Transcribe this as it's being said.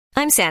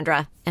I'm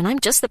Sandra, and I'm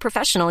just the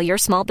professional your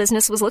small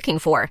business was looking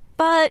for.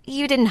 But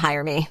you didn't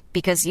hire me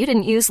because you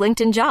didn't use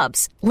LinkedIn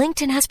Jobs.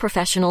 LinkedIn has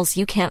professionals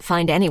you can't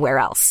find anywhere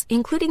else,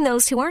 including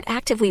those who aren't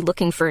actively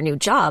looking for a new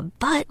job,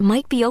 but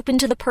might be open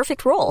to the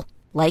perfect role,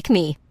 like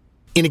me.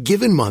 In a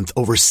given month,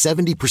 over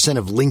 70%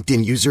 of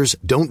LinkedIn users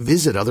don't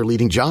visit other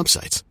leading job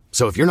sites.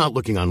 So if you're not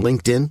looking on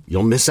LinkedIn,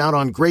 you'll miss out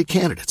on great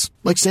candidates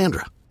like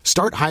Sandra.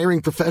 Start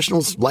hiring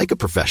professionals like a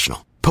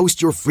professional.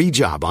 Post your free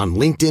job on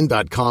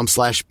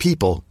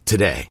linkedin.com/people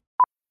today.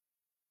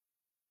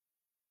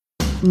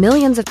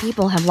 Millions of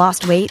people have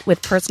lost weight with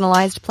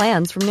personalized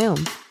plans from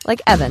Noom.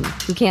 Like Evan,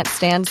 who can't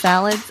stand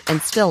salads and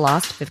still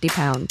lost 50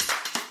 pounds.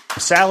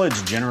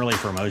 Salads generally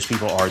for most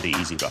people are the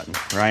easy button,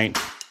 right?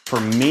 For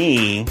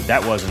me,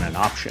 that wasn't an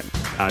option.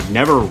 I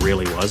never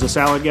really was a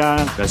salad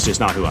guy. That's just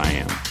not who I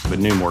am. But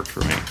Noom worked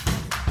for me.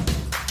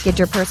 Get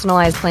your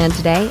personalized plan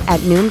today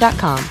at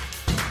Noom.com.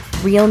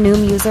 Real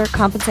Noom user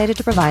compensated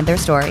to provide their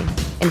story.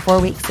 In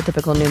 4 weeks, the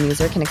typical Noom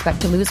user can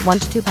expect to lose 1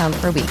 to 2 pounds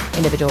per week.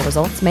 Individual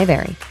results may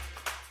vary.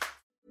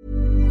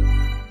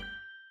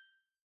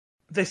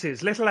 This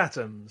is Little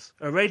Atoms,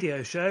 a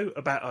radio show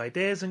about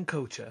ideas and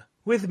culture.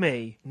 With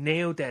me,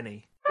 Neil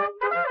Denny.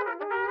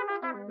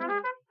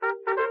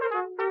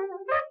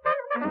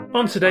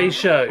 On today's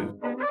show,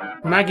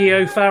 Maggie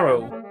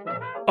O'Farrell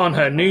on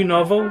her new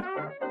novel,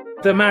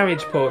 The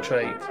Marriage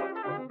Portrait.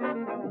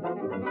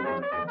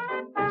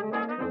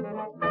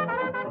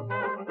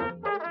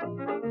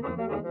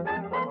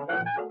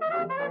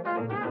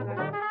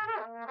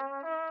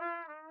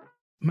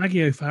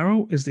 Maggie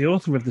O'Farrell is the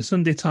author of the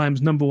Sunday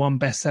Times #1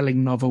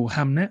 best-selling novel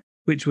Hamnet,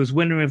 which was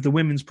winner of the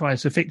Women's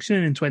Prize for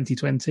Fiction in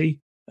 2020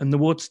 and the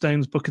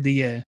Waterstones Book of the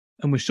Year,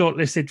 and was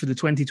shortlisted for the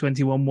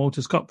 2021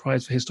 Walter Scott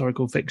Prize for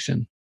Historical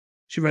Fiction.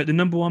 She wrote the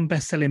 #1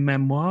 best-selling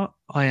memoir,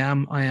 I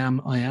Am,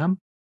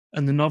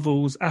 and the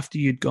novels After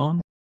You'd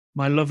Gone,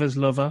 My Lover's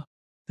Lover,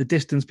 The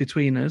Distance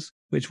Between Us,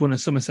 which won a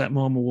Somerset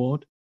Maugham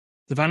Award,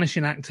 The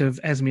Vanishing Act of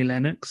Esme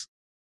Lennox,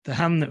 The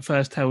Hand That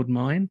First Held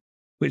Mine,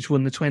 which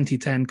won the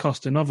 2010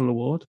 Costa Novel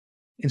Award,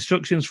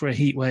 Instructions for a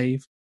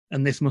Heatwave,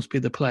 and This Must Be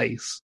the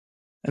Place.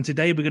 And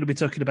today we're going to be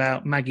talking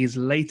about Maggie's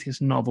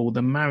latest novel,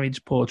 The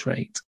Marriage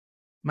Portrait.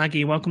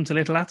 Maggie, welcome to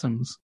Little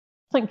Atoms.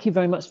 Thank you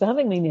very much for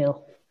having me,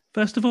 Neil.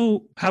 First of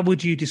all, how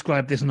would you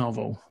describe this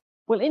novel?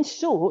 Well, in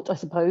short, I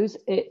suppose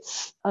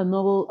it's a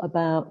novel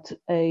about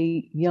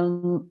a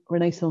young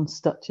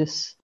Renaissance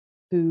duchess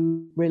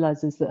who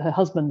realises that her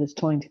husband is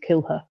trying to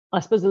kill her.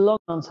 I suppose the long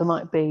answer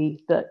might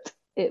be that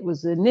it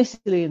was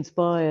initially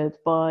inspired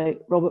by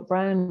Robert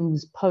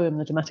Browning's poem,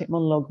 The Dramatic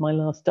Monologue, My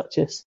Last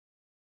Duchess.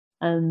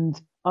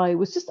 And I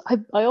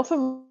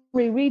often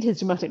reread his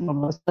dramatic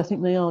monologues. I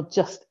think they are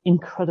just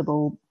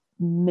incredible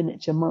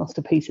miniature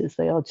masterpieces.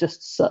 They are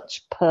just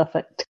such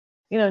perfect,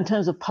 in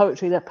terms of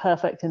poetry, they're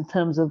perfect. In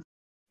terms of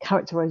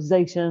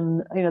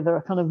characterization, they're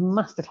a kind of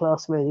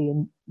masterclass really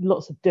in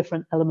lots of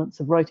different elements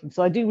of writing.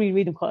 So I do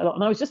reread them quite a lot.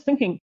 And I was just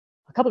thinking,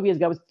 a couple of years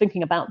ago, I was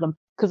thinking about them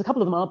because a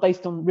couple of them are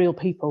based on real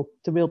people,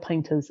 to real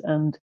painters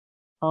and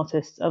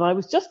artists. And I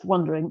was just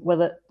wondering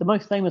whether the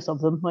most famous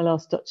of them, My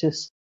Last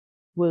Duchess,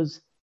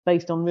 was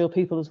based on real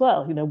people as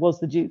well.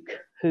 Was the Duke,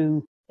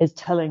 who is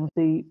telling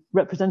the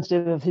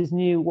representative of his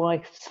new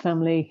wife's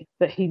family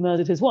that he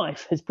murdered his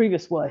wife, his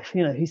previous wife.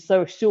 He's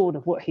so assured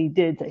of what he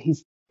did that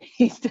he's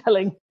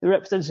telling the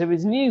representative of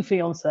his new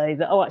fiancée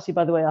that, oh, actually,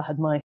 by the way, I had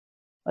my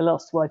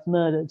last wife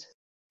murdered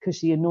because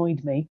she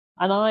annoyed me.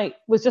 And I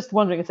was just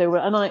wondering if they were,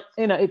 and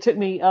it took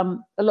me a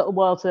little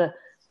while to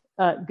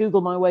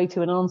Google my way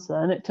to an answer.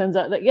 And it turns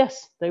out that,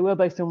 yes, they were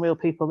based on real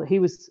people, that he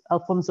was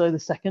Alfonso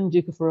II,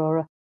 Duke of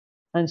Ferrara,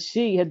 and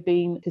she had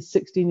been his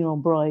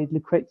 16-year-old bride,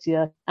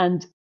 Lucrezia.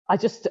 And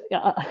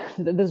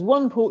there's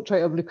one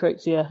portrait of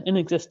Lucrezia in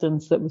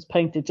existence that was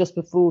painted just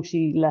before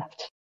she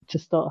left to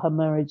start her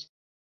marriage.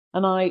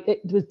 And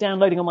it was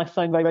downloading on my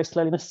phone very, very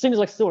slowly. And as soon as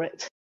I saw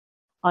it,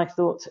 I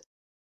thought,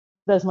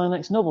 there's my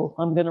next novel.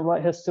 I'm going to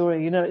write her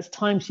story. It's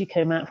time she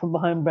came out from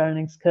behind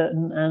Browning's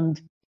curtain and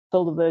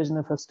told a version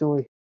of her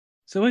story.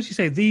 So as you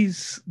say,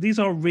 these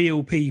are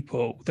real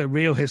people. They're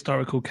real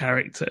historical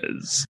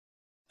characters.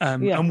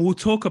 And we'll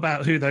talk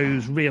about who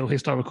those real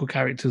historical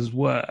characters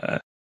were.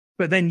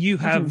 But then you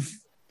have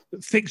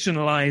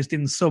fictionalized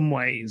in some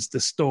ways the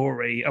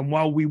story. And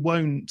while we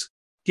won't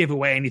give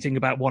away anything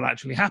about what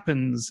actually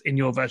happens in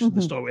your version of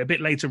the story, a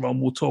bit later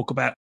on we'll talk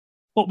about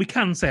what we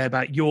can say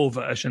about your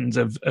versions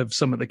of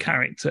some of the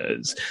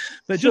characters.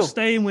 But just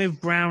staying with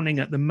Browning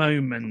at the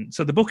moment.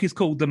 So the book is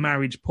called The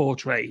Marriage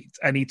Portrait,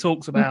 and he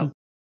talks about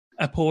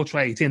a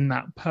portrait in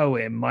that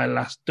poem, My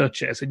Last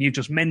Duchess. And you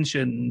just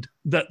mentioned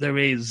that there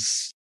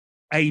is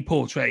a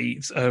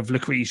portrait of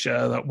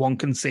Lucretia that one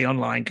can see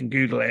online, can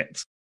Google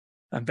it,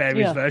 and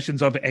various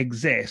versions of it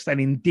exist.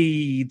 And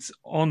indeed,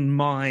 on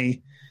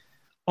my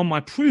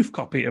proof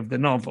copy of the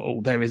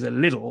novel, there is a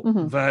little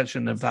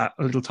version of that,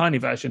 a little tiny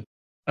version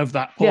of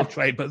that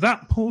portrait. But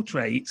that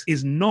portrait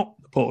is not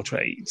the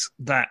portrait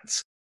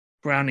that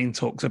Browning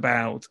talks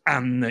about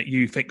and that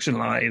you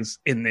fictionalize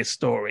in this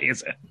story,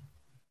 is it?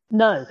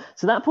 No.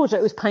 So that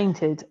portrait was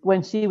painted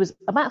when she was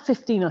about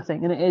 15, I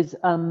think, and it is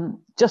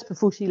just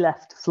before she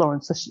left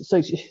Florence.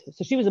 So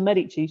she was a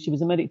Medici. She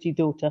was a Medici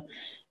daughter.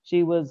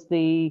 She was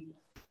the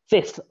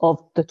 5th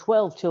of the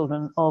 12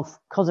 children of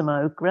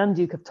Cosimo, Grand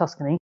Duke of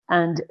Tuscany.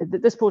 And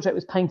this portrait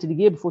was painted a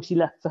year before she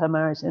left for her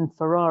marriage in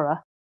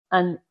Ferrara.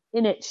 And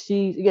in it,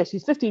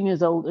 she's 15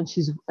 years old, and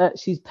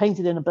she's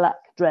painted in a black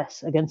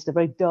dress against a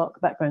very dark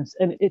background.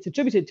 And it's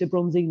attributed to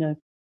Bronzino.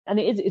 And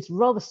it's a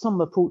rather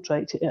somber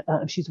portrait.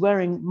 She's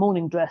wearing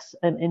mourning dress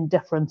in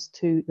deference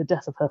to the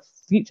death of her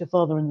future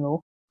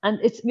father-in-law. And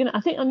it's,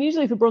 I think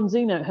unusually for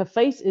Bronzino, her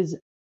face is,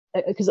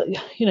 because,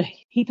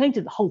 he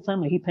painted the whole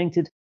family. He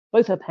painted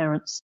both her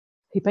parents.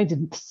 He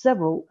painted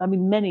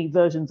many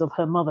versions of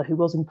her mother, who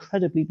was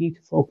incredibly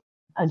beautiful.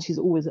 And she's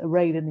always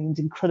arrayed in these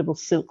incredible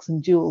silks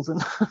and jewels.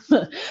 And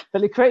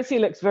but Lucrezia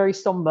looks very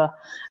somber.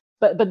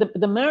 But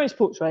the marriage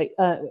portrait,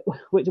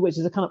 which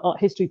is a kind of art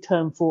history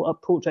term for a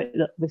portrait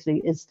that obviously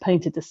is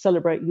painted to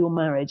celebrate your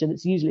marriage, and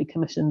it's usually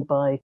commissioned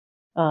by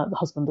the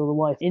husband or the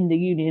wife in the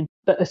union.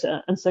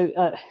 And so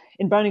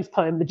in Browning's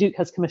poem, the Duke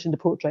has commissioned a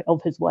portrait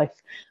of his wife,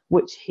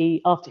 which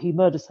after he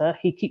murders her,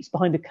 he keeps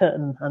behind a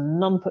curtain, and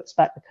none puts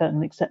back the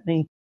curtain except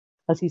me,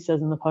 as he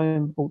says in the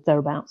poem, or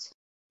thereabouts.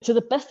 To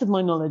the best of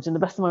my knowledge and the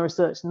best of my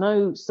research,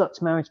 no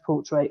such marriage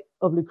portrait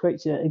of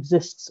Lucrezia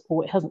exists,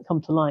 or it hasn't come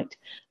to light.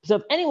 So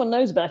if anyone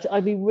knows about it,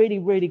 I'd be really,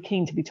 really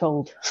keen to be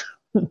told.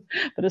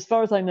 But as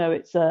far as I know,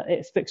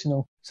 it's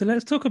fictional. So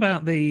let's talk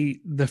about the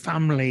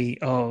family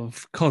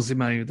of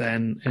Cosimo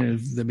then,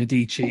 of the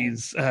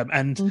Medicis,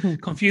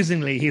 and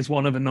confusingly, he's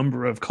one of a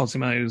number of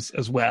Cosimos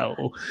as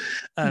well.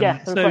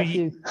 So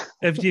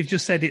you've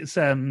just said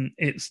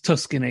it's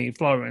Tuscany,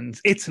 Florence,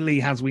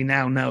 Italy, as we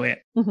now know it,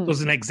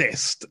 doesn't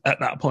exist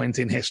at that point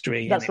in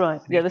history. That's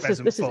right. Yeah, this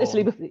is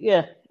Italy.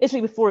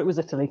 Italy before it was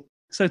Italy.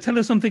 So tell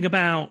us something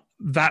about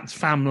that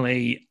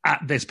family at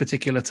this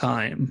particular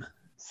time.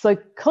 So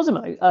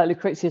Cosimo,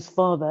 Lucrezia's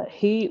father,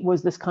 he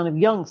was this kind of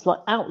young, slight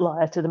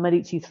outlier to the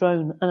Medici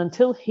throne. And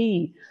until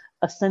he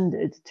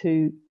ascended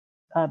to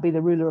be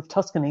the ruler of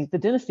Tuscany, the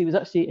dynasty was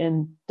actually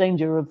in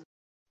danger of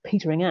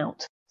petering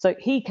out. So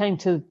he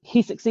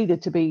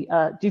succeeded to be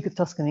Duke of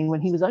Tuscany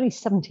when he was only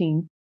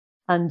 17.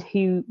 And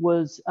he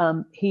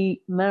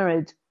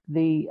married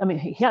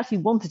he actually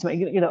wanted to make,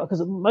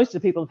 because most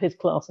of the people of his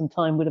class and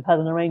time would have had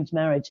an arranged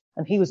marriage.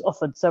 And he was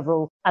offered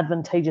several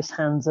advantageous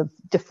hands of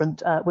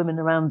different women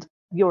around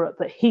Europe,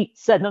 but he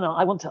said, no,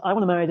 I want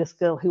to marry this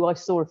girl who I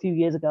saw a few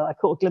years ago. I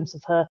caught a glimpse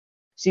of her.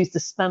 She's the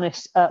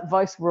Spanish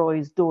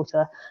viceroy's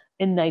daughter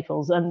in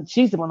Naples, and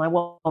she's the one I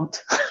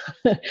want.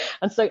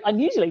 And so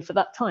unusually for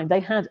that time, they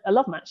had a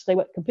love match. They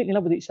were completely in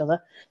love with each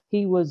other.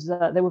 They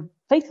were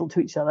faithful to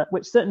each other,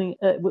 which certainly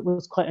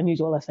was quite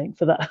unusual, I think,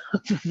 for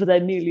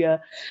their milieu.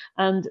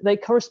 And they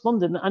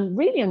corresponded, and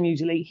really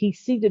unusually, he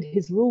ceded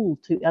his rule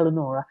to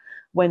Eleonora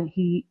when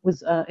he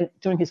was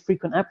during his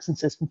frequent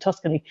absences from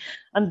Tuscany.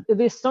 And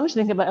the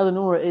astonishing thing about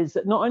Eleonora is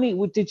that not only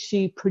did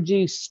she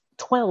produce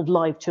 12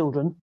 live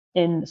children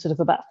in sort of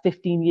about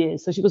 15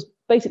 years, so she was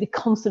basically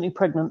constantly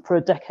pregnant for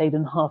a decade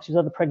and a half. She was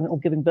either pregnant or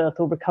giving birth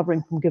or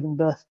recovering from giving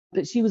birth.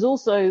 But she was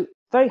also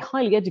very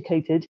highly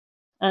educated,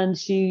 and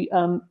she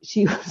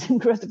was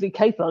incredibly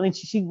capable. I mean,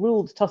 she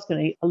ruled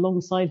Tuscany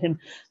alongside him.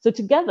 So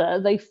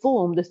together they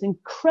formed this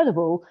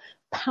incredible,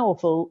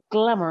 powerful,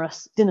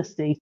 glamorous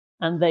dynasty.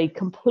 And they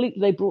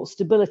brought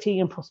stability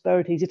and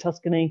prosperity to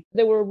Tuscany.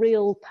 They were a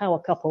real power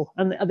couple.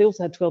 And they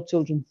also had 12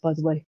 children, by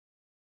the way.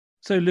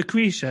 So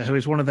Lucrezia, who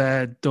is one of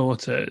their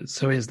daughters,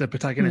 who is the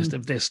protagonist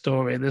of this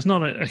story, there's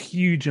not a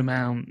huge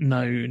amount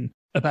known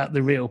about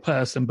the real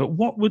person, but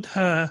what would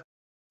her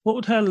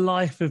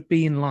life have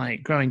been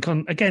like growing?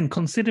 Again,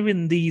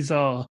 considering these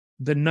are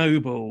the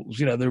nobles,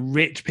 the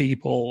rich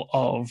people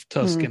of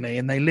Tuscany,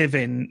 and they live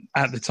in,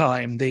 at the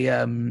time,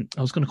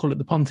 I was going to call it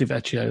the Ponte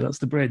Vecchio, that's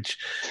the bridge.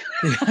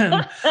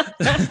 The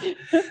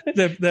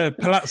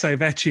Palazzo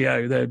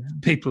Vecchio, the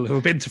people who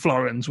have been to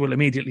Florence will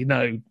immediately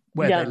know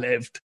where they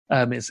lived.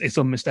 It's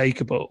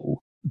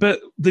unmistakable. But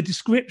the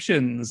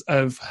descriptions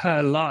of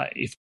her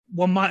life,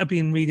 one might have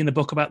been reading a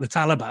book about the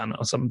Taliban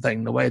or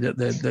something, the way that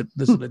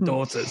the sort of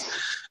daughters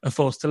are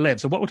forced to live.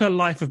 So what would her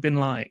life have been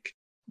like?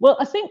 Well,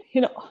 I think,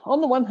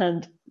 on the one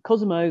hand,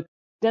 Cosimo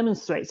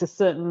demonstrates a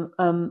certain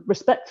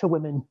respect for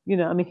women.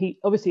 He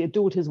obviously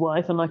adored his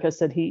wife. And like I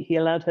said, he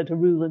allowed her to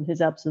rule in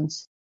his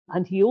absence.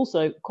 And he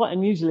also, quite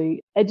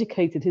unusually,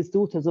 educated his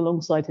daughters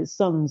alongside his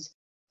sons.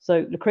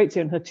 So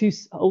Lucrezia and her two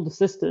older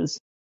sisters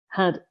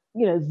had,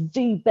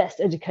 the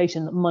best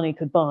education that money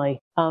could buy.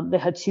 They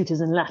had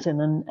tutors in Latin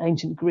and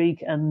ancient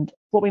Greek and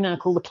what we now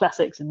call the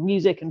classics and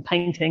music and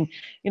painting.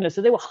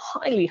 So they were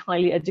highly,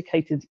 highly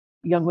educated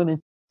young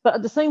women. But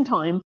at the same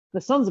time,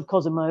 the sons of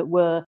Cosimo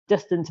were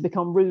destined to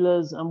become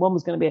rulers, and one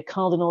was going to be a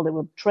cardinal. They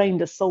were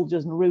trained as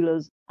soldiers and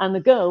rulers. And the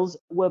girls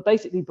were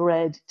basically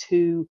bred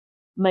to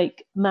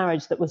make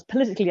marriage that was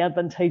politically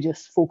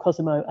advantageous for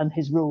Cosimo and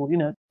his rule.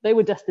 They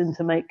were destined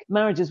to make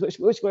marriages which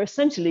were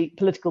essentially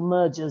political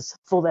mergers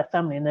for their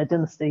family and their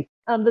dynasty.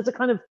 There's a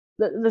kind of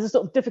there's a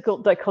sort of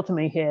difficult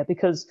dichotomy here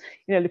because,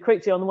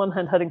 Lucrezia on the one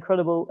hand had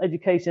incredible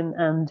education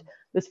and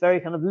this very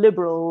kind of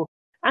liberal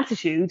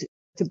attitude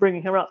to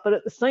bringing her up. But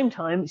at the same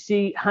time,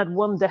 she had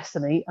one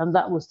destiny, and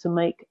that was to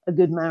make a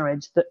good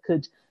marriage that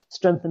could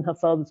strengthen her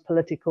father's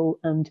political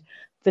and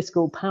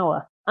fiscal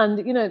power.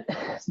 And,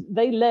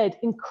 they led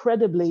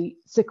incredibly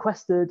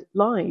sequestered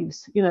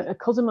lives.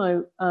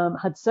 Cosimo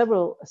had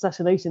several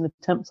assassination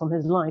attempts on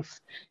his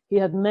life. He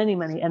had many,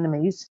 many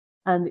enemies.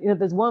 And,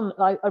 there's one,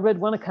 I read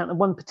one account of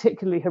one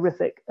particularly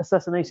horrific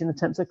assassination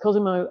attempt. So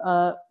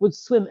Cosimo would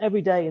swim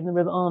every day in the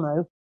River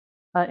Arno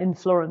in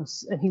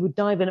Florence, and he would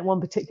dive in at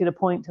one particular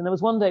point. And there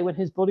was one day when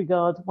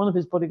one of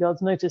his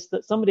bodyguards noticed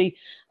that somebody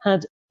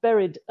had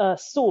buried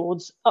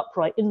swords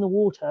upright in the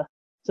water,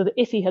 so that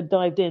if he had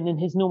dived in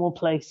his normal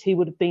place, he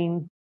would have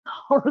been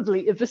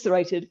horribly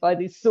eviscerated by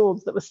these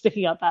swords that were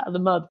sticking up out of the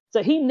mud.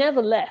 So he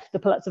never left the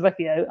Palazzo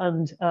Vecchio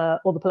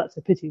or the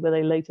Palazzo Pitti, where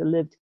they later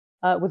lived,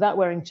 without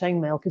wearing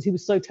chainmail, because he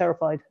was so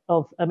terrified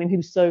he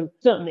was so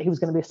certain that he was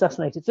going to be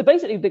assassinated. So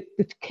basically, the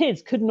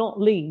kids could not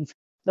leave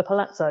the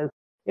Palazzo.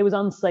 It was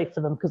unsafe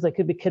for them because they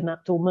could be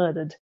kidnapped or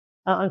murdered.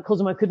 And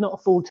Cosimo could not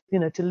afford,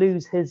 to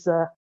lose his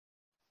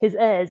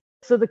heirs.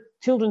 So the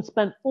children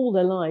spent all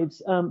their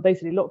lives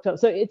basically locked up.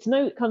 So it's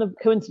no kind of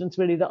coincidence,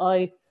 really, that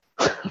I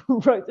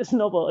wrote this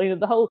novel.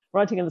 The whole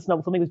writing of this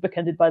novel for me was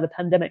bookended by the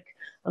pandemic.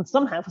 And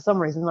somehow, for some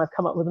reason, I've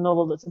come up with a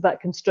novel that's about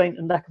constraint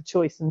and lack of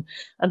choice and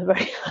a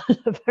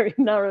very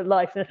narrow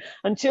life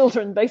and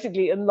children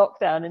basically in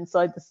lockdown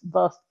inside this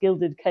vast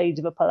gilded cage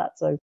of a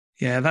palazzo.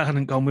 Yeah, that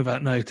hadn't gone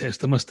without notice.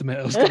 I must admit,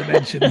 I was going to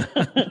mention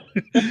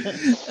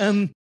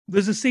that.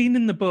 There's a scene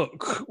in the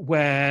book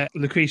where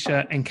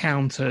Lucrezia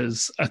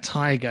encounters a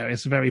tiger.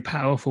 It's a very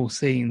powerful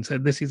scene. So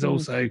this is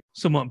also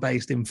somewhat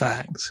based in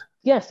fact.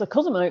 Yes, so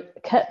Cosimo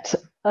kept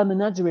a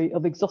menagerie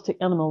of exotic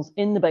animals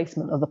in the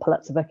basement of the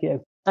Palazzo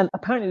Vecchio. And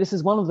apparently this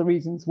is one of the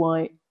reasons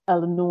why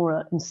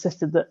Eleonora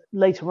insisted that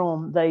later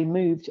on they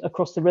moved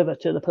across the river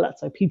to the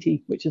Palazzo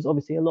Pitti, which is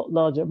obviously a lot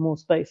larger, more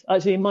space.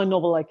 Actually, in my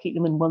novel, I keep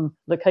them in one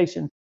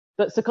location.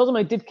 But so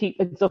Cosimo did keep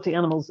exotic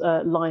animals,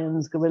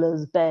 lions,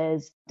 gorillas,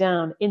 bears,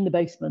 down in the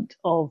basement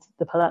of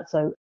the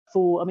palazzo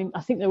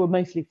I think they were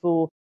mostly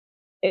for,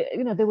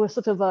 they were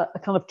sort of a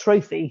kind of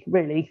trophy,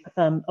 really,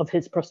 of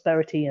his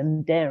prosperity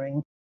and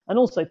daring, and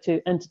also to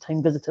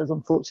entertain visitors,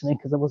 unfortunately,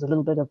 because there was a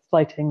little bit of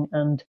fighting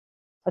and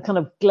a kind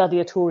of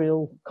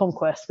gladiatorial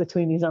conquest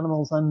between these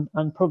animals and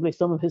probably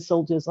some of his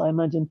soldiers, I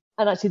imagine.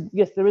 And actually,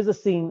 yes, there is a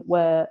scene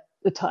where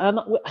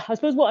I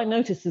suppose what I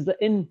noticed is that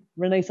in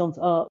Renaissance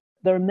art,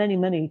 there are many,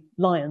 many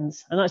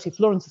lions, and actually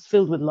Florence is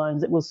filled with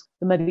lions. It was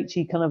the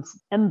Medici kind of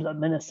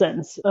emblem, in a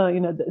sense,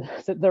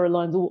 that there are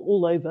lions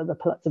all over the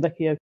Palazzo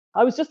Vecchio.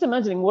 I was just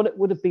imagining what it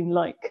would have been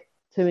like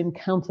to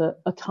encounter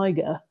a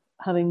tiger,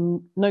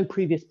 having no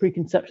previous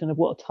preconception of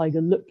what a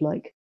tiger looked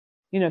like.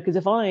 Because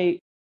if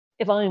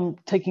I'm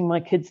taking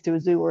my kids to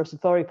a zoo or a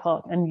safari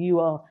park and you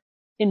are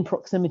in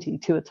proximity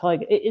to a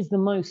tiger, it is the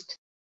most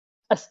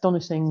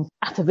astonishing,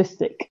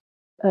 atavistic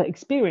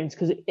experience,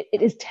 because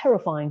it is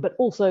terrifying but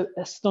also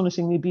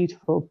astonishingly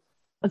beautiful.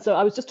 And so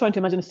I was just trying to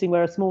imagine a scene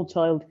where a small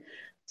child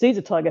sees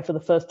a tiger for the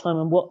first time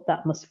and what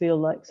that must feel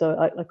like. So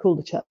I called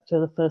the chapter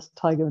The First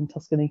Tiger in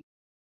Tuscany.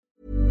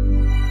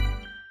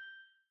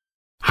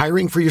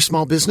 Hiring for your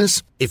small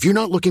business? If you're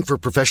not looking for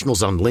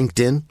professionals on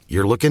LinkedIn,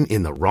 you're looking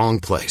in the wrong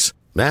place.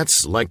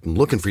 That's like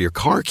looking for your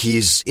car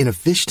keys in a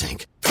fish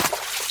tank.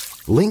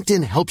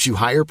 LinkedIn helps you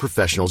hire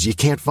professionals you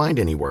can't find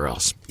anywhere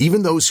else,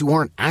 even those who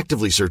aren't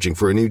actively searching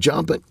for a new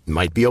job but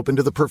might be open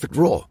to the perfect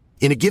role.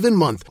 In a given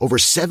month, over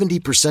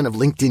 70% of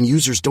LinkedIn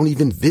users don't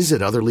even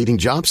visit other leading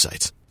job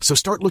sites. So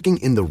start looking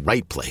in the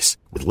right place.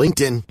 With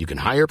LinkedIn, you can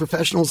hire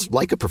professionals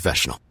like a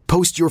professional.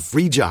 Post your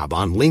free job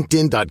on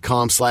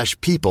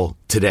linkedin.com/people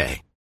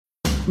today.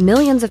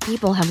 Millions of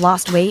people have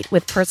lost weight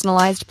with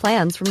personalized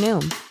plans from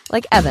Noom.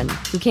 Like Evan,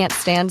 who can't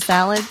stand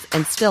salads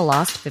and still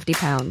lost 50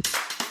 pounds.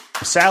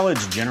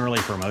 Salads generally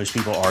for most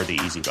people are the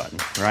easy button,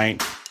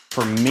 right?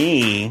 For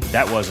me,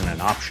 that wasn't an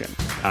option.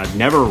 I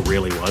never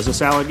really was a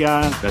salad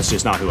guy. That's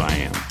just not who I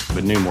am.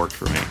 But Noom worked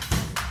for me.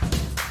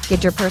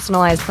 Get your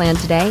personalized plan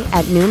today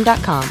at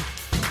Noom.com.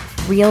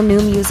 Real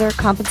Noom user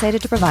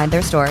compensated to provide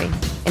their story.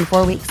 In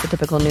 4 weeks, the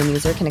typical Noom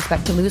user can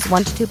expect to lose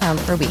 1 to 2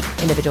 pounds per week.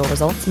 Individual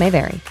results may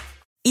vary.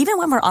 Even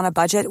when we're on a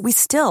budget, we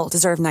still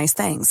deserve nice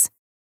things.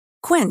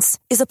 Quince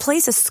is a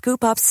place to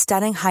scoop up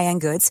stunning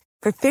high-end goods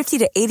for 50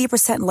 to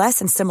 80% less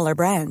than similar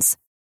brands.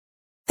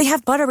 They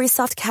have buttery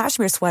soft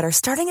cashmere sweaters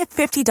starting at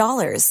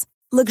 $50,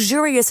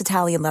 luxurious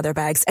Italian leather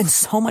bags, and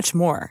so much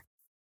more.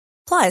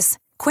 Plus,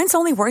 Quince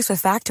only works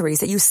with factories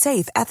that use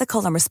safe,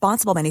 ethical, and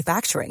responsible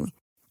manufacturing.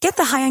 Get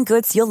the high-end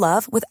goods you'll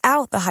love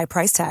without the high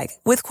price tag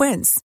with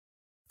Quince.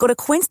 Go to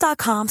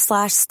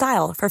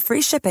quince.com/style for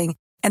free shipping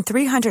and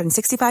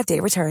 365-day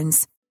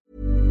returns.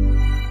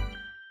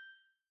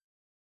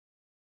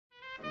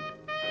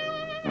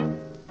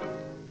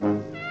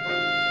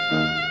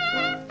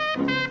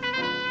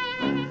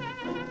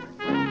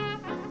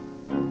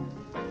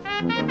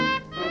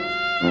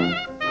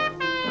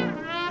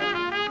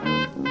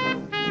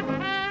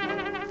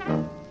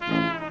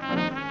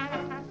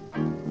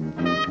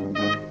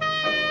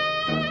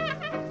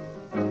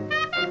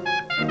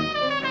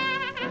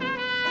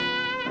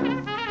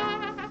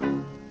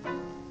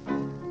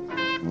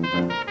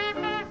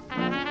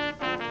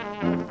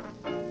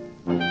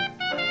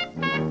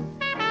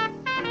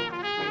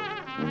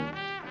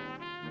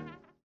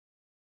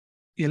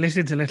 You're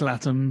listening to Little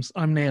Atoms.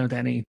 I'm Neil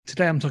Denny.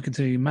 Today I'm talking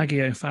to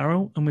Maggie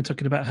O'Farrell, and we're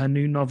talking about her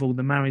new novel,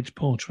 The Marriage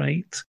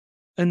Portrait.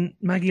 And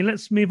Maggie,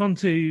 let's move on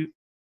to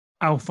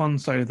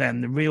Alfonso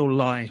then, the real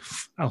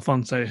life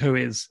Alfonso, who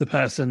is the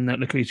person that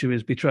Lucrezia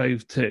is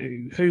betrothed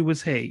to. Who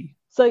was he?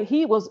 So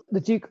he was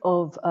the Duke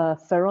of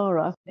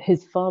Ferrara.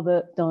 His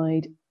father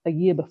died a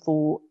year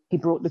before he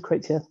brought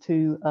Lucrezia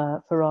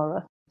to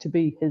Ferrara to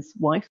be his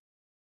wife.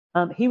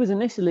 He was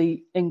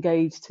initially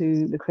engaged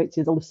to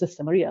Lucrezia's older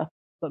sister, Maria,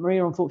 but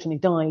Maria unfortunately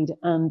died,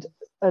 and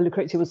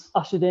Lucrezia was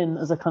ushered in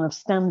as a kind of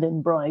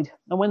stand-in bride.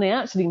 And when they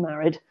actually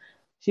married,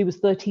 she was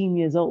 13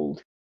 years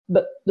old.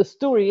 But the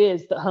story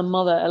is that her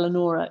mother,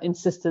 Eleonora,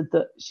 insisted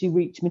that she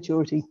reach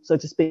maturity, so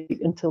to speak,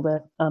 until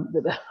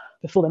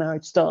before the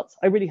marriage starts.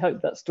 I really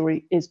hope that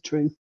story is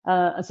true.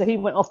 And so he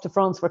went off to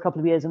France for a couple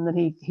of years, and then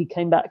he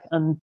came back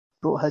and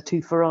brought her to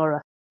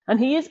Ferrara. And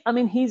he's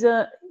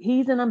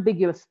an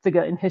ambiguous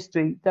figure in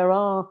history. There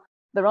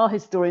are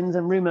historians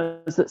and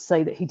rumours that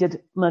say that he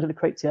did murder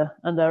Lucrezia,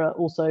 and there are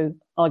also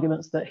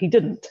arguments that he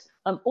didn't.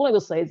 All I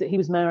will say is that he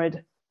was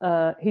married.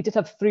 He did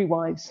have 3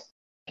 wives.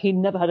 He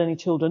never had any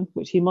children,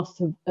 which it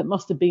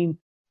must have been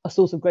a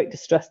source of great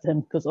distress to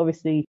him, because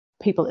obviously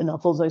people in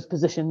Alfonso's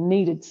position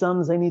needed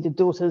sons, they needed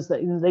daughters,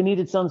 they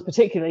needed sons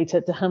particularly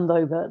to hand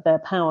over their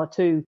power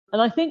to.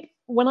 And I think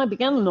when I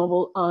began the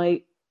novel,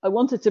 I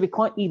wanted to be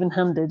quite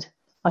even-handed,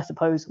 I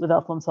suppose, with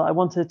Alfonso. I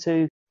wanted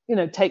to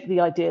take the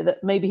idea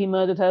that maybe he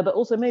murdered her, but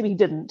also maybe he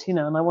didn't,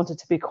 and I wanted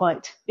to be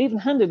quite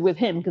even-handed with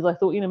him, because I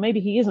thought, maybe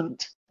he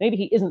isn't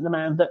the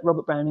man that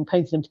Robert Browning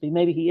painted him to be.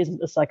 Maybe he isn't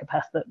the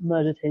psychopath that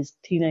murdered his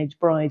teenage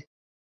bride.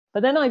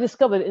 But then I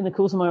discovered in the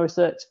course of my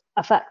research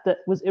a fact that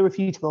was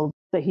irrefutable,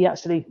 that he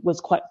actually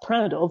was quite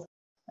proud of,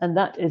 and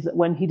that is that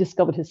when he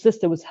discovered his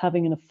sister was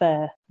having an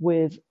affair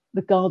with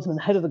the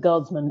head of the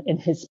guardsmen in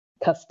his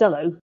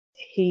castello,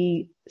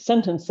 he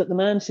sentenced that the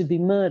man should be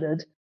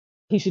murdered,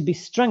 he should be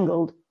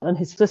strangled, and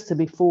his sister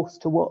be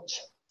forced to watch.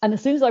 And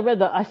as soon as I read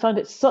that, I found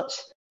it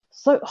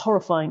so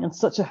horrifying and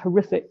such a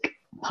horrific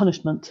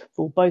punishment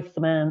for both the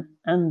man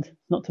and,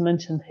 not to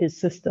mention, his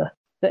sister,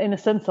 that in a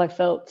sense I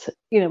felt,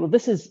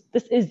 this is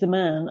the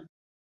man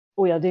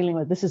we are dealing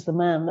with. This is the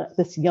man that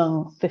this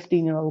young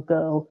 15-year-old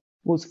girl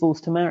was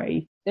forced to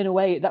marry. In a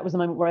way, that was the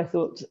moment where I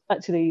thought,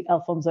 actually,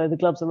 Alfonso, the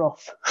gloves are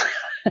off.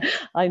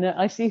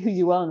 I see who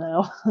you are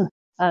now.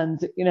 And,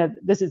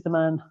 this is the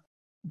man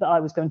that I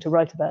was going to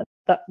write about.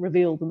 That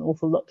revealed an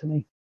awful lot to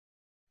me.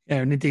 Yeah,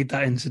 and indeed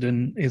that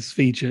incident is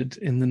featured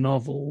in the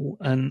novel.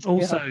 And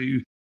also,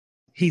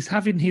 he's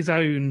having his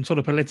own sort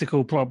of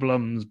political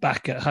problems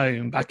back at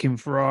home, back in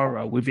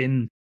Ferrara,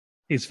 within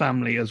his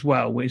family as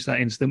well, which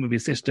that incident with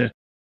his sister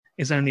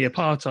is only a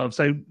part of.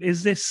 So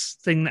is this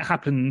thing that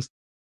happens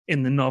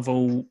in the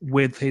novel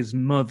with his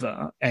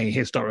mother a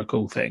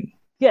historical thing?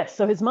 Yes,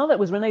 so his mother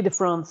was Renée de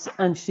France,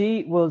 and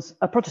she was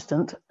a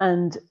Protestant,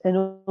 and in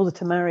order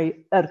to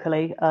marry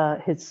Ercole,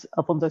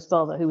 Alfonso's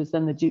father, who was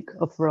then the Duke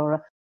of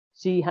Ferrara,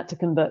 she had to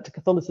convert to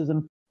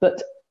Catholicism.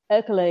 But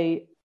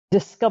Ercole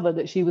discovered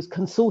that she was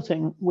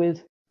consorting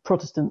with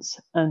Protestants,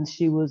 and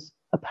she was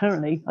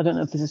apparently, I don't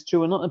know if this is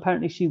true or not,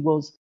 apparently she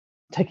was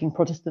taking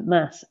Protestant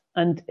mass.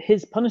 And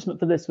his punishment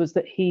for this was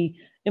that he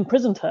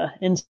imprisoned her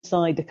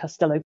inside the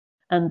castello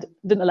and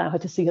didn't allow her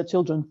to see her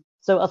children.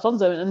 So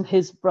Alfonso and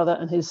his brother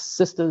and his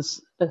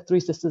sisters, 3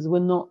 sisters,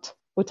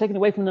 were taken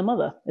away from their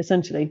mother,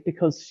 essentially,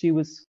 because she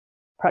was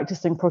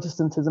practicing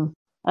Protestantism.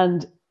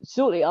 And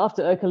shortly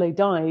after Ercole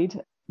died,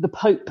 the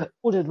Pope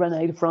ordered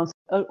Renée de France,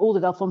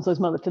 ordered Alfonso's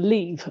mother to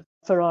leave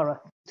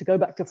Ferrara, to go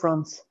back to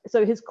France.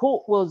 So his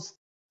court was,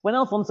 when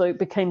Alfonso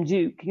became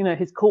Duke,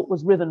 his court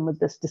was riven with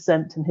this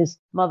dissent, and his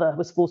mother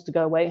was forced to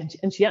go away.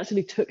 And she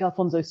actually took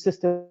Alfonso's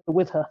sister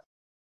with her.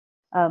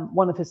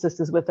 One of his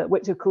sisters with her,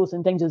 which of course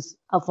endangers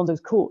Alfonso's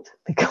court,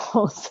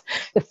 because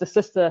if the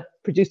sister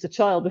produced a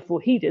child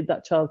before he did,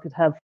 that child could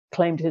have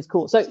claim to his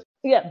court. So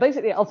yeah,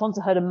 basically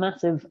Alfonso had a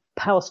massive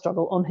power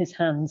struggle on his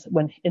hands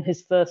when in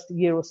his first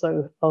year or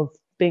so of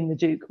being the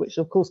Duke, which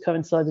of course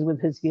coincided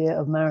with his year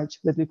of marriage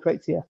with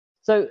Lucrezia.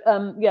 So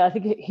I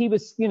think he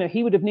was,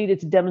 he would have needed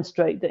to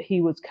demonstrate that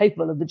he was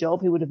capable of the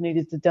job. He would have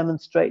needed to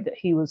demonstrate that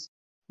he was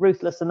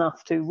ruthless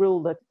enough to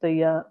rule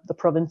the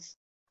province,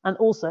 and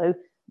also,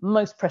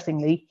 most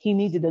pressingly, he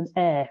needed an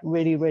heir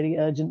really, really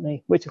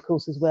urgently, which of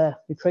course is where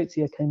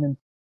Lucrezia came in.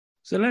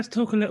 So let's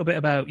talk a little bit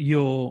about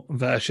your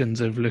versions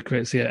of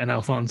Lucrezia and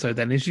Alfonso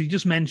then. As you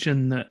just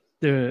mentioned that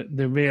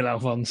the real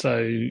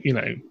Alfonso,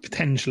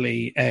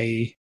 potentially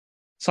a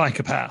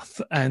psychopath.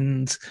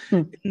 And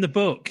in the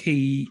book,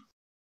 to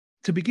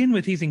begin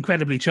with, he's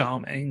incredibly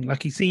charming.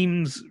 Like, he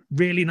seems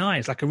really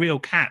nice, like a real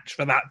catch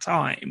for that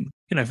time,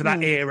 for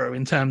that era,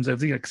 in terms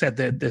of, like I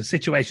said, the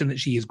situation that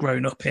she has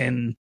grown up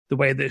in, the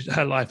way that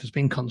her life has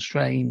been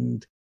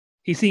constrained.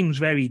 He seems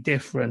very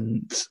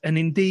different. And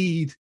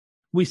indeed,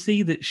 we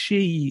see that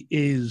she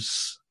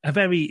is a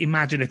very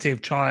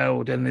imaginative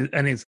child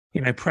and is,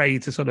 prey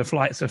to sort of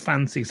flights of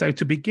fancy. So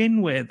to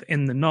begin with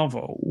in the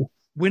novel,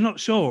 we're not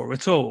sure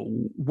at all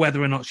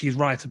whether or not she's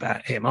right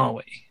about him, are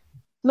we?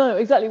 No,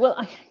 exactly. Well,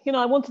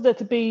 I wanted there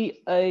to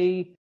be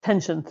a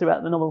tension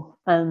throughout the novel,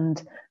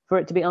 and for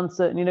it to be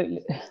uncertain.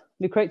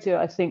 Lucrezia,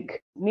 I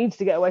think, needs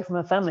to get away from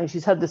her family.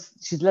 She's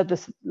led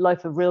this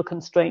life of real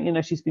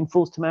constraint. She's been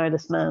forced to marry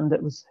this man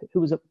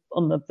who was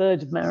on the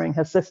verge of marrying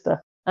her sister.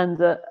 And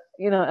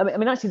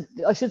actually,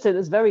 I should say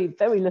there's very,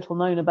 very little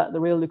known about the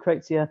real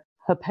Lucrezia.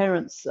 Her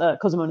parents,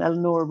 Cosimo and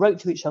Eleonora, wrote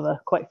to each other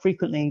quite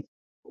frequently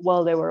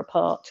while they were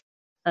apart.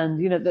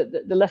 And,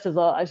 the letters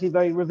are actually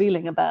very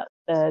revealing about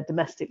their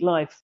domestic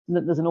life.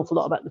 There's an awful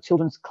lot about the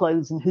children's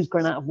clothes and who's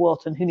grown out of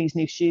what and who needs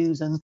new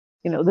shoes and,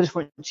 the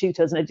different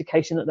tutors and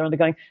education that they're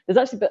undergoing.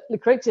 But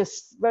Lucrezia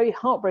very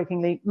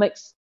heartbreakingly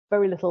makes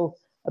very little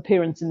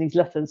appearance in these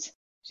letters.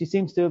 She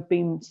seems to have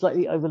been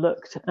slightly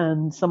overlooked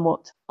and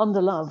somewhat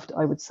underloved,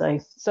 I would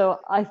say. So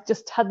I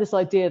just had this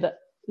idea that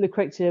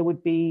Lucrezia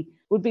would be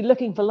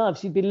looking for love.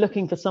 She'd be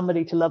looking for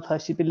somebody to love her.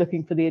 She'd be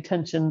looking for the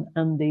attention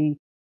and the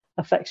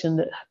affection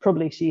that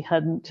probably she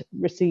hadn't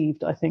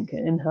received, I think,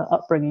 in her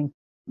upbringing.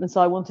 And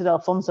so I wanted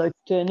Alfonso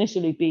to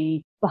initially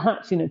be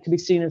perhaps, to be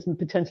seen as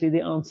potentially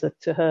the answer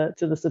to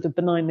the sort of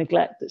benign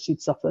neglect that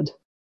she'd suffered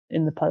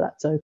in the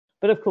palazzo.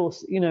 But of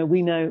course,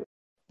 we know,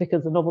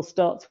 because the novel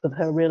starts with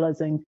her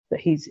realizing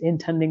that he's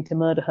intending to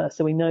murder her.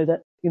 So we know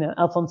that,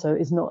 Alfonso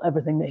is not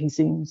everything that he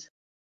seems.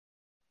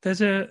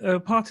 There's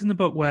a part in the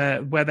book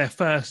where they're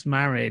first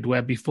married,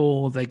 where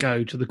before they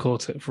go to the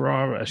court at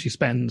Ferrara, she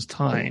spends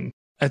time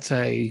at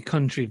a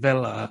country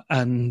villa,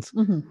 and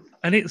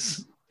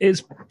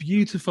it's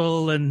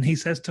beautiful. And he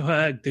says to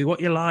her, "Do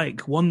what you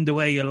like, wander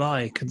where you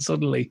like," and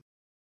suddenly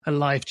her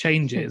life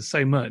changes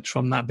so much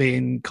from that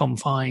being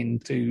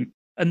confined to,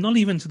 and not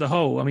even to the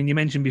whole. I mean, you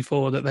mentioned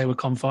before that they were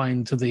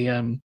confined to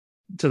the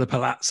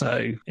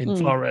palazzo in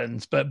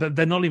Florence, but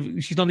they're not even.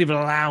 She's not even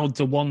allowed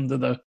to wander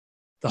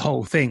the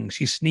whole thing.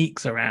 She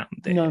sneaks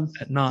around it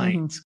at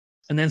night,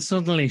 and then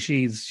suddenly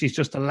she's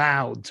just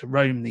allowed to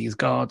roam these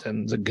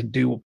gardens and can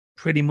do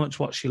pretty much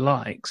what she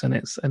likes, and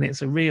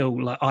it's a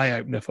real eye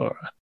opener for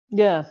her.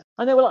 Yeah,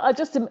 I know. Well, I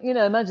just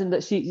imagine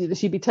that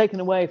she'd be taken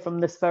away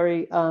from this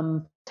very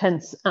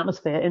tense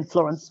atmosphere in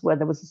Florence, where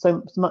there was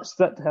so much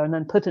threat to her, and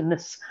then put in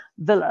this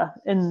villa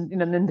in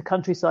the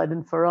countryside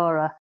in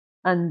Ferrara.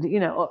 And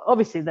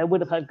obviously they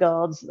would have had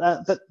guards,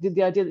 but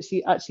the idea that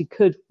she actually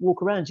could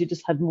walk around, she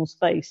just had more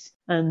space.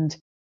 And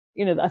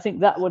I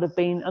think that would have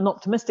been an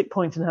optimistic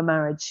point in her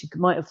marriage. She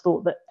might have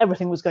thought that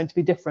everything was going to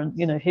be different.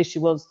 Here she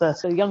was,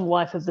 the young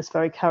wife of this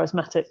very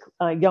charismatic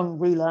young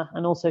ruler,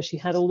 and also she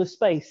had all this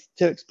space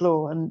to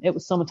explore, and it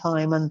was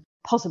summertime, and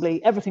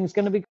possibly everything's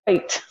going to be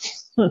great.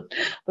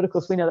 But of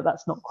course, we know that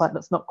that's not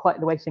quite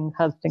the way things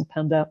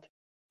panned out.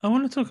 I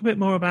want to talk a bit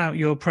more about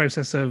your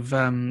process of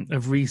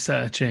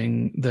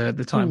researching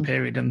the time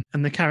period and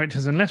the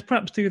characters, and let's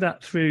perhaps do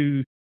that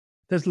through.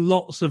 There's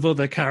lots of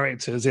other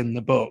characters in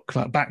the book,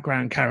 like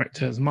background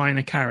characters,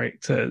 minor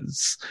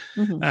characters.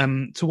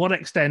 To what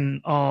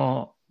extent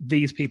are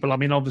these people? I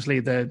mean, obviously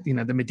the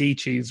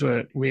Medicis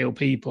were real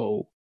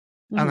people,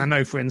 and I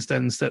know, for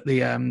instance, that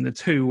the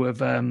two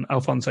of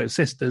Alfonso's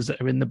sisters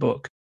that are in the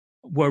book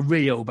were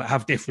real but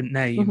have different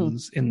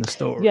names in the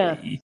story. Yeah.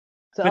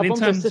 So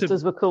Alfonso's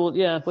sisters were called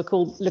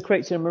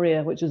Lucrezia and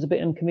Maria, which was a bit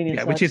inconvenient.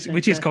 Yeah, which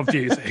is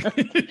confusing.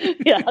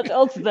 Yeah,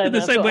 also in the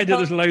same way that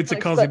there's loads of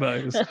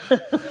Cosimos.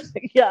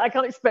 Yeah, I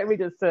can't expect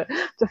readers to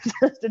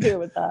deal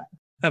with that.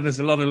 And there's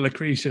a lot of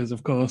Lucretias,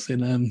 of course, in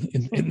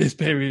this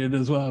period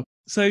as well.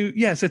 So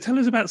tell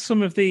us about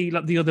some of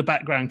the other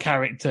background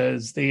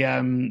characters, the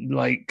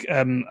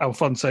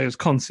Alfonso's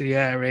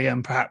consigliere,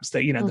 and perhaps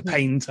the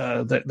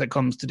painter that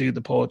comes to do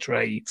the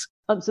portrait.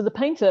 So the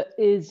painter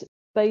is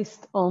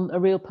based on a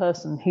real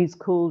person. He's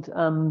called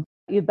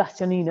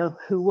Bastianino,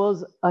 who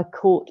was a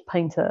court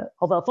painter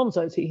of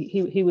Alfonso's.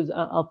 He was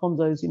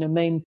Alfonso's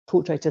main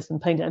portraitist and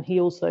painter, and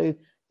he also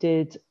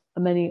did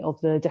many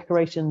of the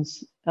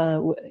decorations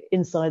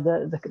inside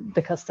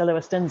the Castello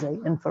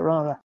Estense in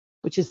Ferrara,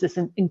 which is this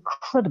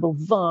incredible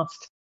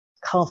vast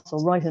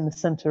castle right in the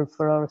center of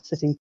Ferrara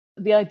city.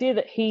 The idea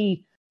that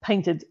he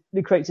painted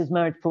Lucrezia's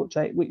marriage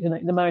portrait, which,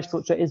 the marriage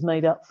portrait is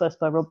made up first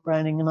by Rob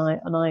Browning, and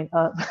I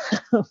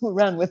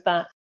ran with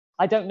that.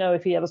 I don't know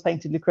if he ever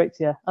painted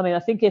Lucrezia. I mean, I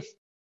think if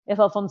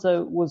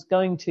Alfonso was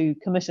going to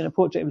commission a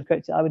portrait of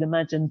Lucrezia, I would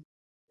imagine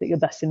that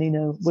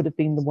Bastianino would have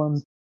been the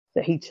one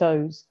that he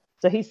chose.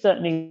 So he's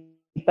certainly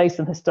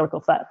based on historical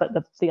fact, but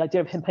the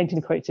idea of him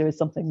painting Lucrezia is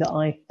something that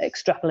I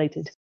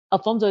extrapolated.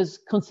 Alfonso's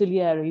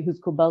consigliere, who's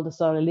called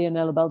Baldassare,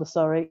 Leonello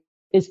Baldassare,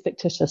 is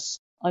fictitious.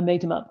 I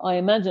made him up. I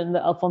imagine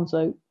that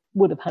Alfonso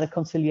would have had a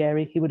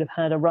consigliere. He would have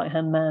had a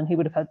right-hand man. He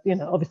would have had,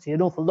 obviously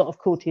an awful lot of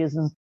courtiers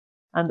and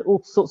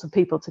all sorts of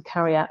people to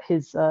carry out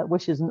his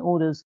wishes and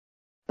orders.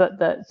 But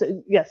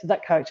so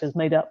that character is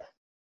made up.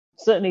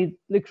 Certainly,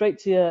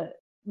 Lucrezia,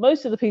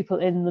 most of the people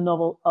in the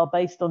novel are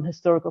based on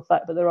historical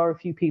fact, but there are a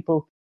few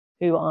people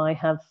who I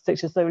have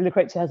fictitious. So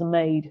Lucrezia has a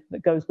maid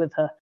that goes with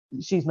her.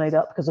 She's made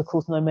up because, of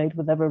course, no maid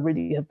would ever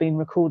really have been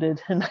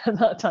recorded in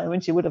that time when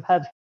she would have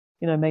had,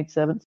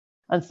 maidservants.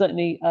 And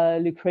certainly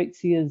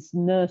Lucrezia's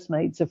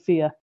nursemaid,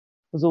 Sophia,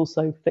 was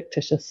also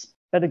fictitious.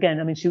 But again,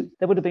 I mean,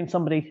 there would have been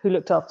somebody who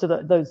looked after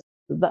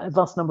that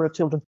vast number of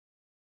children.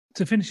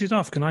 To finish it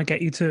off, can I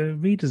get you to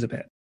read us a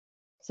bit?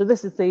 So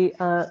this is the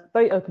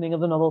very opening of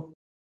the novel,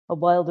 A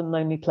Wild and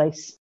Lonely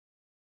Place.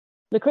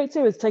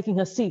 Lucrezia is taking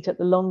her seat at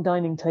the long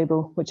dining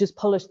table, which is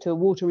polished to a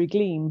watery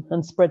gleam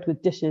and spread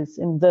with dishes,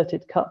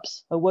 inverted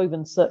cups, a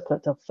woven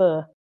circlet of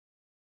fur.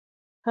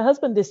 Her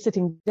husband is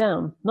sitting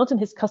down, not in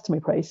his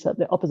customary place at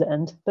the opposite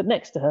end, but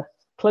next to her,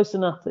 close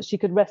enough that she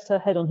could rest her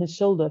head on his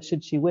shoulder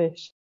should she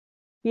wish.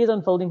 He is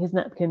unfolding his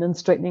napkin and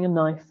straightening a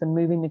knife and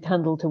moving the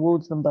candle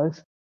towards them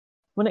both,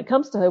 when it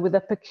comes to her with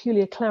a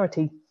peculiar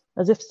clarity,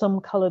 as if some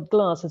coloured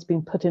glass has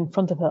been put in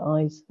front of her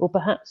eyes, or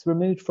perhaps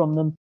removed from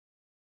them,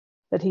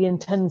 that he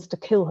intends to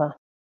kill her.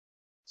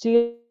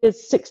 She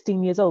is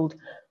 16 years old,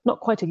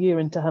 not quite a year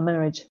into her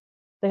marriage.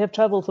 They have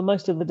travelled for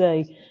most of the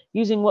day,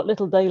 using what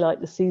little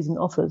daylight the season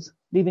offers,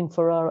 leaving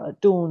Ferrara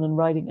at dawn and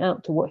riding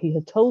out to what he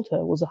had told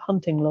her was a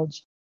hunting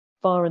lodge,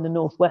 far in the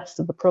northwest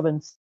of the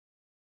province.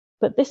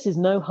 But this is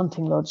no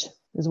hunting lodge,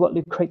 is what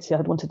Lucrezia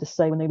had wanted to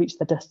say when they reached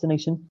their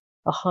destination,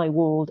 a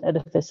high-walled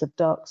edifice of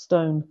dark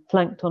stone,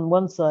 flanked on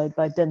one side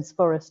by dense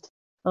forest,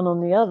 and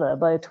on the other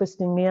by a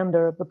twisting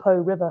meander of the Po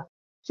River.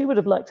 She would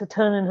have liked to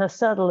turn in her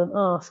saddle and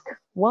ask,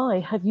 "Why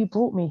have you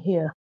brought me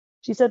here?"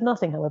 She said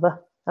nothing,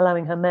 however,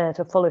 allowing her mare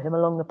to follow him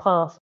along the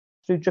path,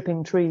 through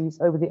dripping trees,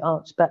 over the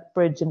arched back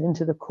bridge and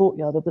into the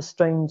courtyard of the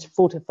strange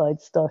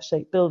fortified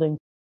star-shaped building,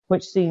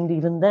 which seemed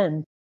even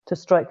then to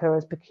strike her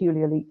as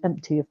peculiarly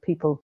empty of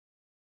people.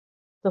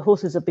 The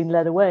horses have been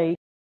led away.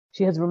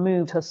 She has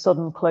removed her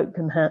sodden cloak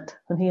and hat,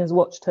 and he has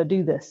watched her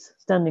do this,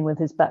 standing with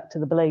his back to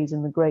the blaze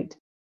in the grate.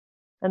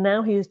 And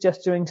now he is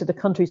gesturing to the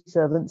country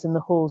servants in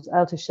the hall's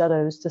outer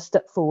shadows to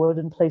step forward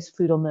and place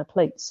food on their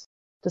plates,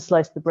 to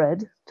slice the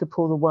bread, to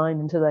pour the wine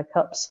into their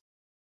cups.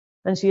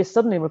 And she is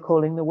suddenly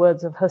recalling the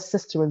words of her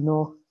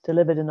sister-in-law,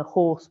 delivered in a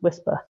hoarse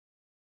whisper.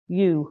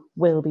 "You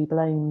will be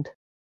blamed."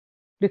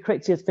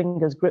 Lucrezia's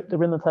fingers grip the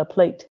rim of her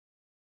plate.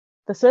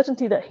 The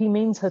certainty that he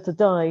means her to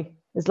die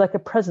is like a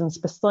presence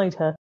beside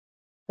her,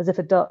 as if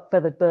a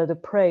dark-feathered bird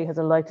of prey has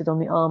alighted on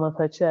the arm of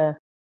her chair.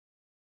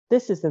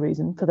 This is the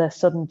reason for their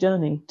sudden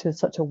journey to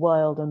such a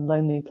wild and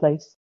lonely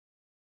place.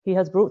 He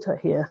has brought her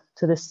here,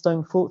 to this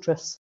stone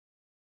fortress,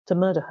 to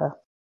murder her.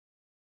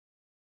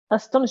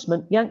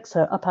 Astonishment yanks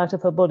her up out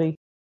of her body,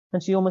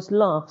 and she almost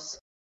laughs.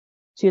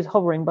 She is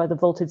hovering by the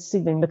vaulted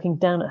ceiling, looking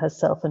down at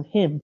herself and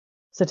him,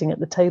 sitting at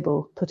the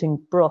table, putting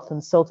broth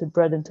and salted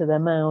bread into their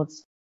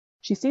mouths.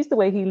 She sees the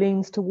way he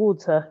leans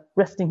towards her,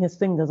 resting his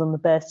fingers on the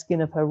bare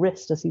skin of her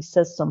wrist as he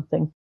says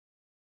something.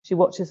 She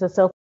watches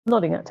herself,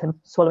 nodding at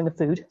him, swallowing the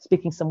food,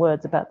 speaking some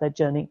words about their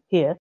journey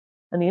here,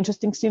 and the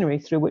interesting scenery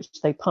through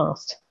which they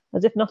passed,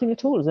 as if nothing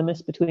at all is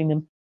amiss between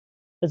them,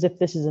 as if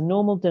this is a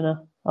normal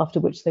dinner, after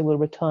which they will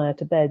retire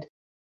to bed.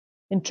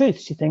 In truth,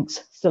 she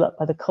thinks, still up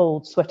by the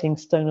cold, sweating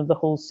stone of the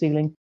hall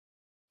ceiling,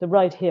 the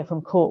ride here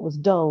from court was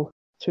dull,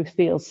 through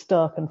fields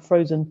stark and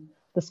frozen,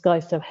 the sky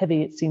so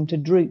heavy it seemed to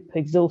droop,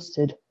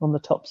 exhausted, on the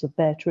tops of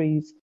bare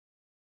trees.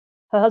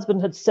 Her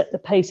husband had set the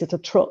pace at a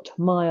trot,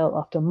 mile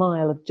after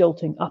mile of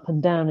jolting up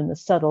and down in the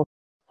saddle,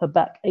 her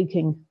back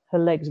aching, her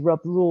legs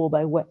rubbed raw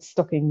by wet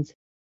stockings.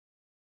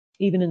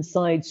 Even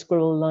inside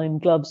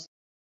squirrel-lined gloves,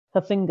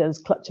 her fingers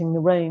clutching the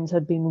reins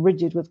had been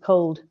rigid with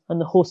cold, and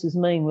the horse's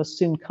mane was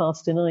soon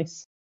cast in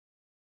ice.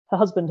 Her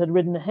husband had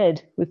ridden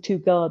ahead, with 2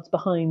 guards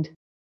behind.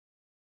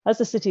 As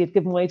the city had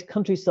given way to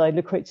countryside,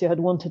 Lucrezia had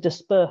wanted to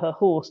spur her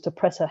horse, to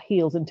press her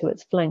heels into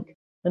its flank,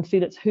 and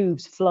feel its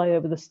hooves fly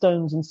over the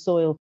stones and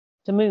soil,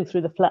 to move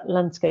through the flat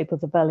landscape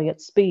of the valley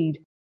at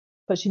speed.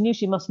 But she knew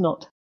she must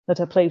not, that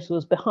her place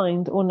was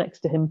behind or next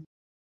to him,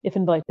 if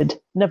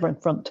invited, never in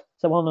front,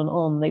 so on and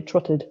on they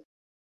trotted.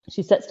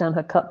 She sets down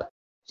her cup,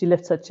 she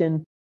lifts her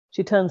chin,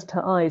 she turns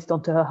her eyes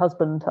onto her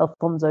husband,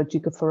 Alfonso,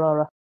 Duke of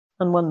Ferrara,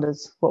 and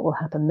wonders what will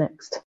happen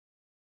next.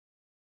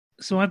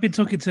 So I've been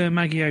talking to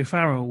Maggie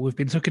O'Farrell. We've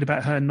been talking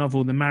about her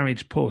novel, The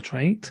Marriage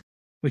Portrait,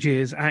 which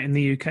is out in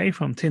the UK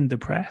from Tinder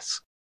Press.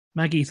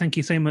 Maggie, thank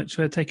you so much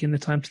for taking the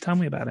time to tell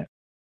me about it.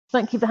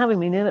 Thank you for having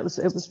me, Neil. It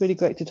was really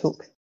great to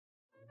talk.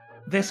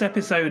 This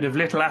episode of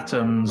Little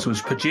Atoms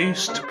was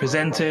produced,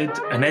 presented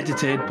and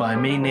edited by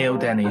me, Neil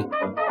Denny.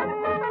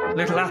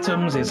 Little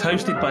Atoms is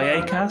hosted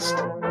by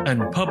Acast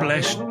and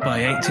published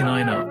by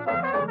 89Up.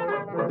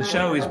 The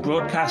show is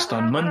broadcast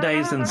on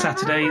Mondays and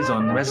Saturdays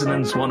on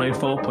Resonance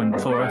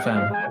 104.4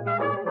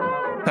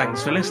 FM.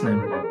 Thanks for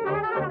listening.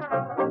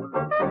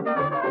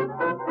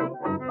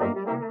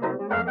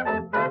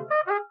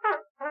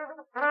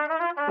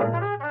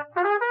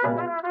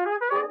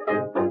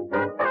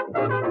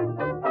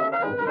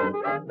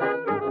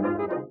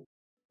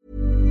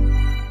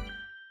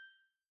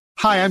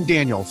 Hi, I'm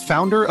Daniel,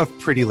 founder of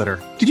Pretty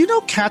Litter. Did you know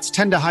cats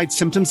tend to hide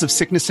symptoms of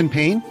sickness and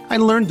pain? I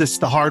learned this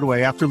the hard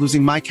way after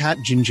losing my cat,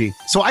 Gingy.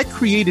 So I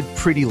created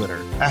Pretty Litter,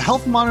 a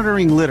health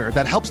monitoring litter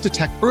that helps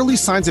detect early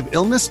signs of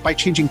illness by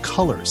changing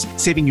colors,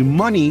 saving you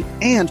money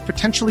and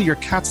potentially your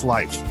cat's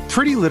life.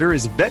 Pretty Litter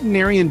is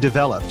veterinarian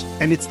developed,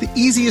 and it's the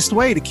easiest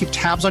way to keep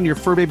tabs on your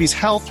fur baby's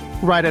health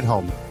right at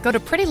home. Go to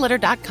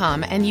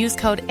prettylitter.com and use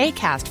code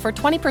ACAST for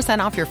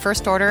 20% off your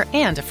first order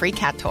and a free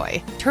cat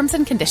toy. Terms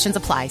and conditions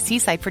apply. See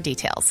site for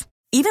details.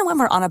 Even when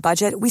we're on a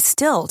budget, we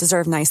still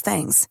deserve nice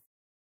things.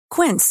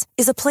 Quince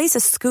is a place to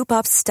scoop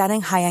up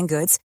stunning high-end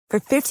goods for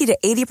 50 to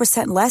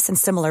 80% less than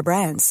similar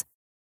brands.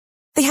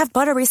 They have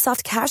buttery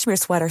soft cashmere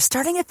sweaters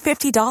starting at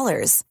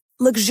 $50,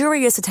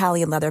 luxurious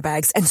Italian leather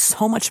bags, and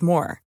so much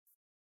more.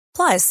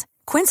 Plus,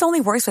 Quince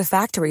only works with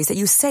factories that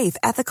use safe,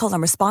 ethical,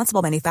 and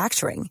responsible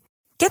manufacturing.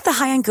 Get the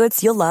high-end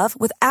goods you'll love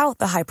without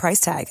the high price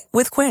tag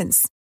with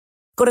Quince.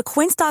 Go to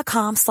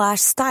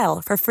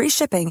quince.com/style for free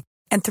shipping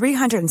and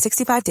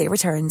 365-day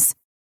returns.